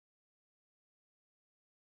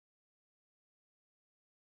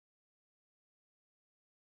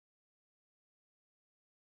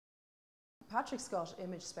Patrick Scott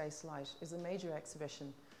Image Space Light is a major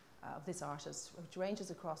exhibition of this artist, which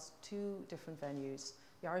ranges across two different venues,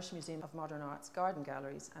 the Irish Museum of Modern Art's Garden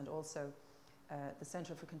Galleries and also the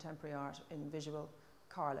Centre for Contemporary Art in Visual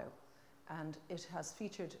Carlow. And it has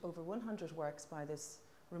featured over 100 works by this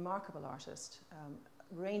remarkable artist,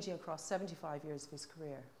 ranging across 75 years of his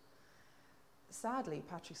career. Sadly,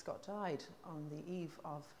 Patrick Scott died on the eve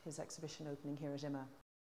of his exhibition opening here at IMMA.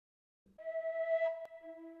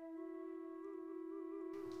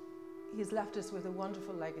 He has left us with a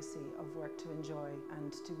wonderful legacy of work to enjoy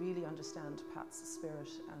and to really understand Pat's spirit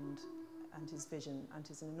and his vision and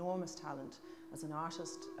his enormous talent as an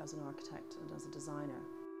artist, as an architect and as a designer.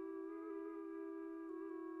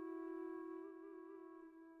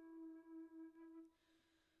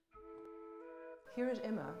 Here at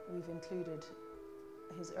IMMA we've included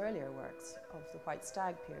his earlier works of the White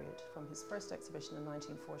Stag period, from his first exhibition in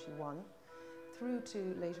 1941 through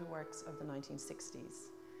to later works of the 1960s.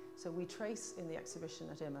 So we trace in the exhibition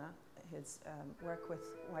at IMMA his work with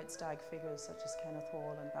White Stag figures such as Kenneth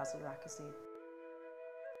Hall and Basil Rakasi.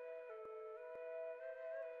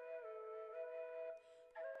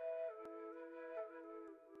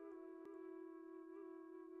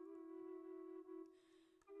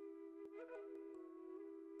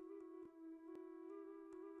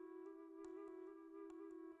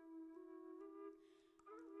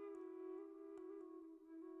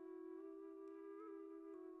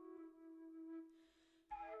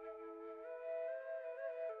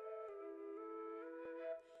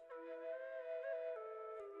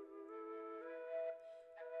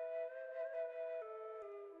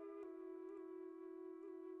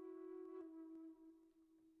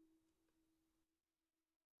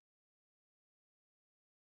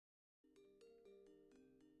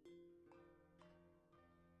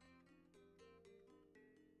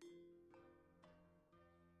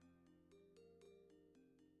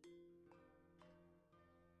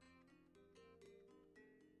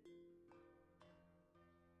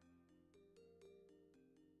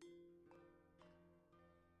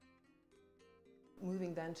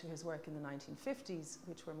 Moving then to his work in the 1950s,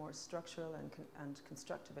 which were more structural and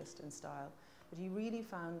constructivist in style. But he really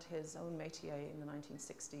found his own métier in the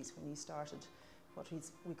 1960s when he started what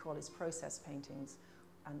we call his process paintings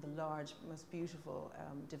and the large, most beautiful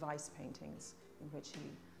device paintings in which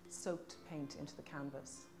he soaked paint into the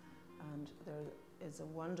canvas. And there is a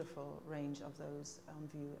wonderful range of those on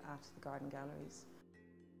view at the Garden Galleries.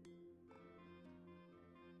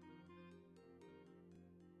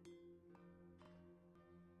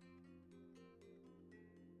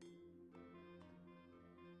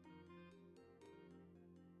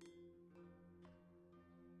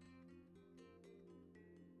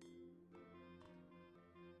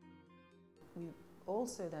 We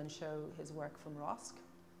also then show his work from Rosk,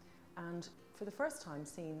 and for the first time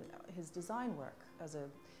seen his design work as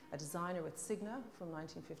a designer with Signa from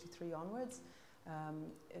 1953 onwards,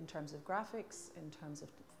 in terms of graphics, in terms of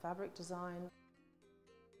fabric design.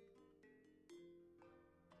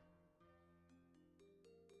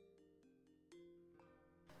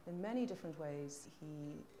 In many different ways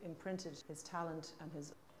he imprinted his talent and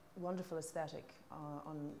his wonderful aesthetic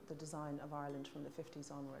on the design of Ireland from the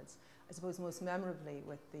 50s onwards. I suppose most memorably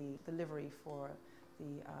with the livery for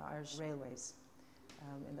the Irish Railways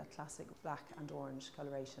in that classic black and orange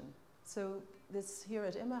coloration. So this here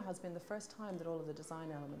at IMMA has been the first time that all of the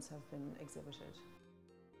design elements have been exhibited.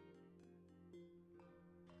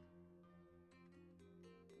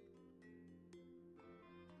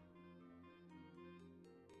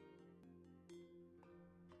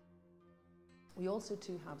 We also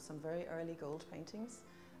too have some very early gold paintings,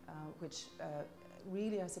 which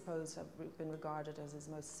really, I suppose, have been regarded as his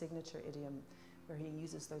most signature idiom, where he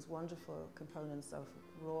uses those wonderful components of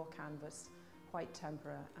raw canvas, white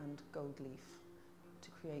tempera and gold leaf to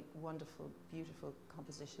create wonderful, beautiful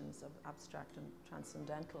compositions of abstract and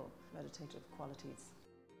transcendental meditative qualities.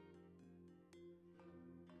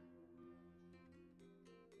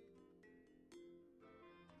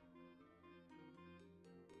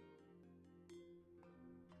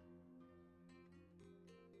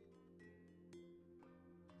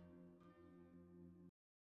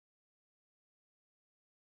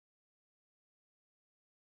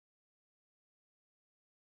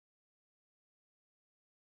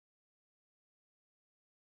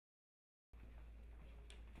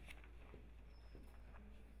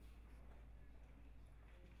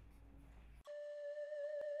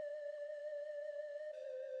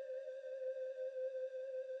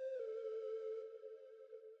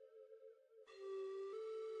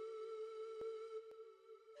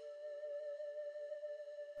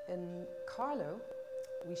 In Carlow,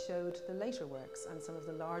 We showed the later works and some of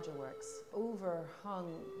the larger works,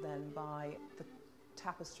 overhung then by the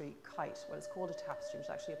tapestry kite. Well, it's called a tapestry, it's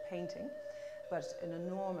actually a painting, but an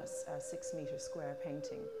enormous 6-metre square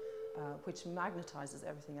painting, which magnetises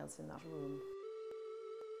everything else in that room.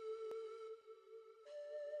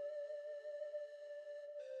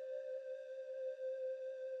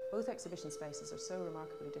 Both exhibition spaces are so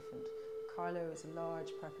remarkably different. Carlow is a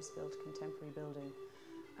large, purpose-built contemporary building,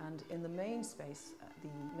 and in the main space,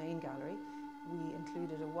 the main gallery, we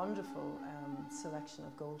included a wonderful selection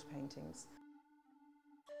of gold paintings.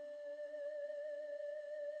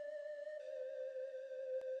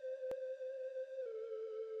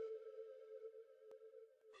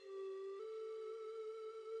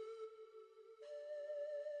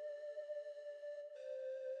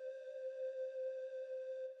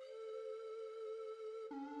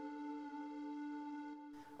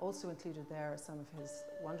 Also included there are some of his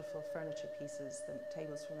wonderful furniture pieces, the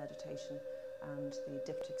tables for meditation and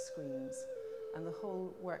the diptych screens. And the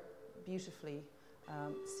whole work beautifully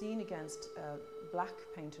seen against black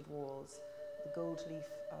painted walls. The gold leaf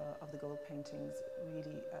of the gold paintings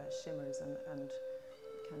really shimmers and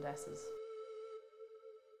incandesces.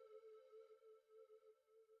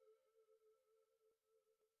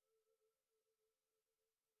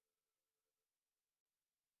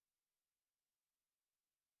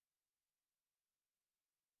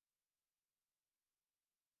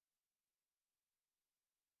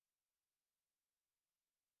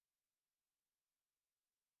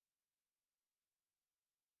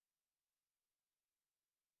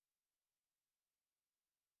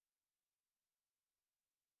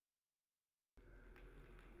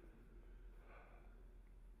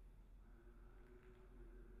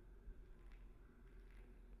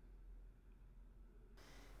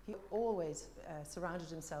 He always surrounded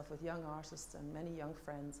himself with young artists and many young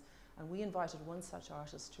friends, and we invited one such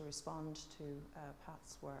artist to respond to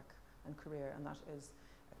Pat's work and career, and that is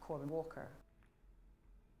Corbin Walker.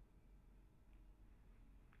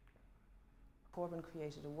 Corbin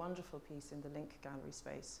created a wonderful piece in the Link Gallery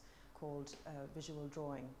space called Visual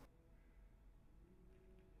Drawing.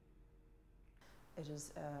 It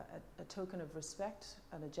is a token of respect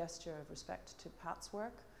and a gesture of respect to Pat's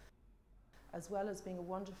work, as well as being a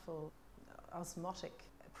wonderful osmotic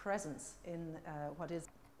presence in what is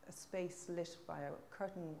a space lit by a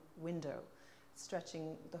curtain window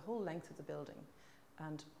stretching the whole length of the building.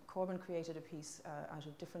 And Corbin created a piece out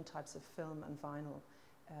of different types of film and vinyl,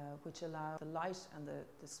 which allow the light and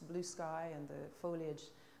this blue sky and the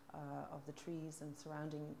foliage of the trees and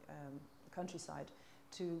surrounding the countryside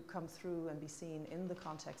to come through and be seen in the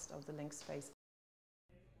context of the Link space.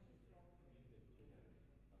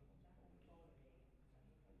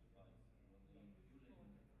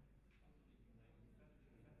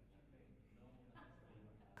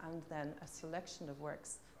 And then a selection of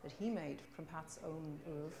works that he made from Pat's own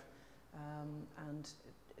oeuvre, and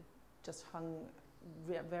it just hung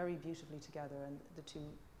very beautifully together, and the two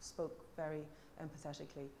spoke very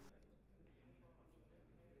empathetically.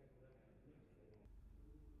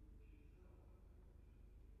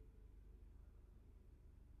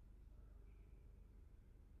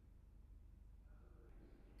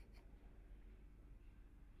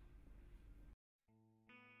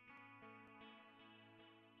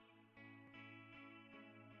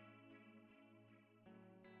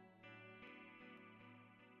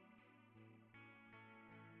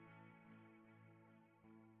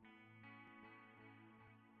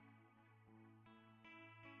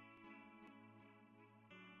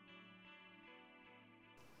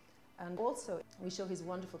 And also, we show his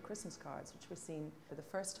wonderful Christmas cards, which were seen for the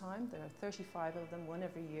first time. There are 35 of them, one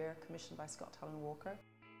every year, commissioned by Scott Helen Walker.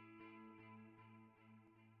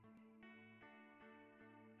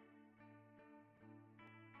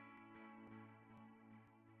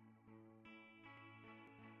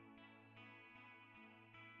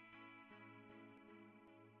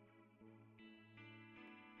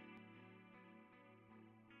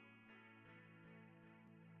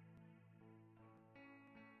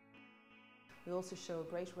 We also show a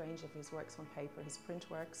great range of his works on paper, his print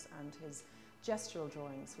works and his gestural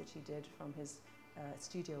drawings, which he did from his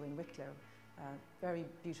studio in Wicklow. Very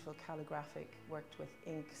beautiful calligraphic, worked with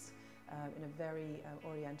inks in a very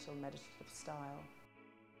oriental meditative style.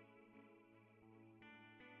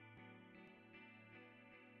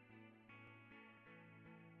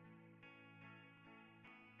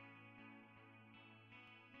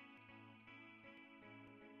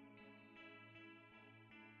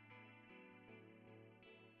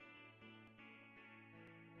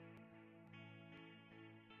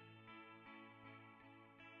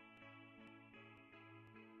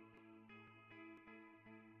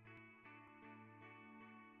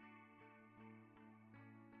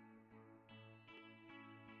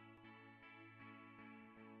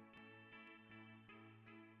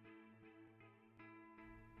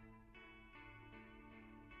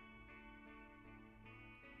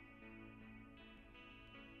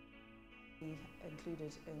 we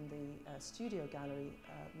included in the studio gallery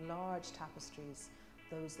large tapestries,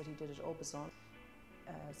 those that he did at Aubusson,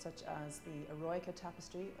 such as the Eroica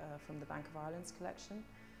tapestry from the Bank of Ireland's collection,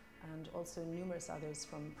 and also numerous others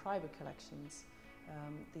from private collections.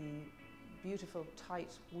 The beautiful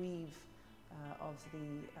tight weave of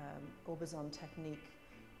the Aubusson technique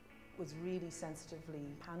was really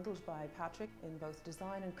sensitively handled by Patrick in both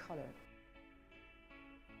design and colour.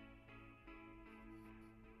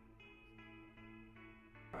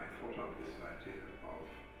 I thought of this idea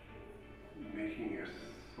of making a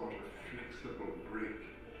sort of flexible break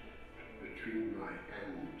between my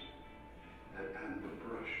hand and the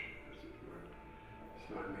brush, as it were.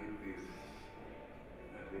 So I made these,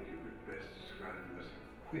 I think you could best describe them as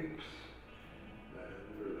whips.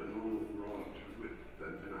 They were a long rod with,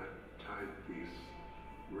 and then I tied these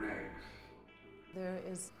rags. There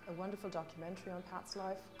is a wonderful documentary on Pat's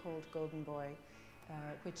life called Golden Boy,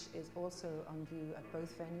 which is also on view at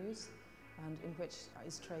both venues, and in which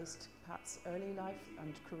is traced Pat's early life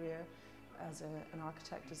and career as an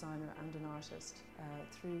architect, designer and an artist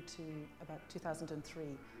through to about 2003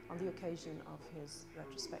 on the occasion of his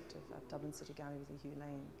retrospective at Dublin City Gallery with the Hugh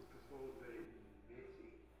Lane.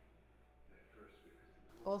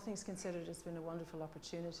 All things considered, it's been a wonderful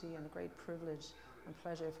opportunity and a great privilege and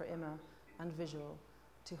pleasure for IMMA and Visual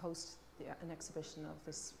to host an exhibition of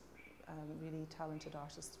this really talented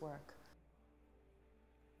artist's work.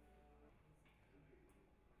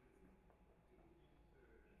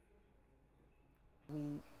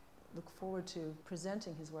 We look forward to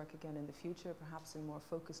presenting his work again in the future, perhaps in more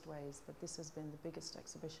focused ways, but this has been the biggest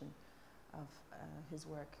exhibition of his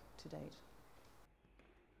work to date.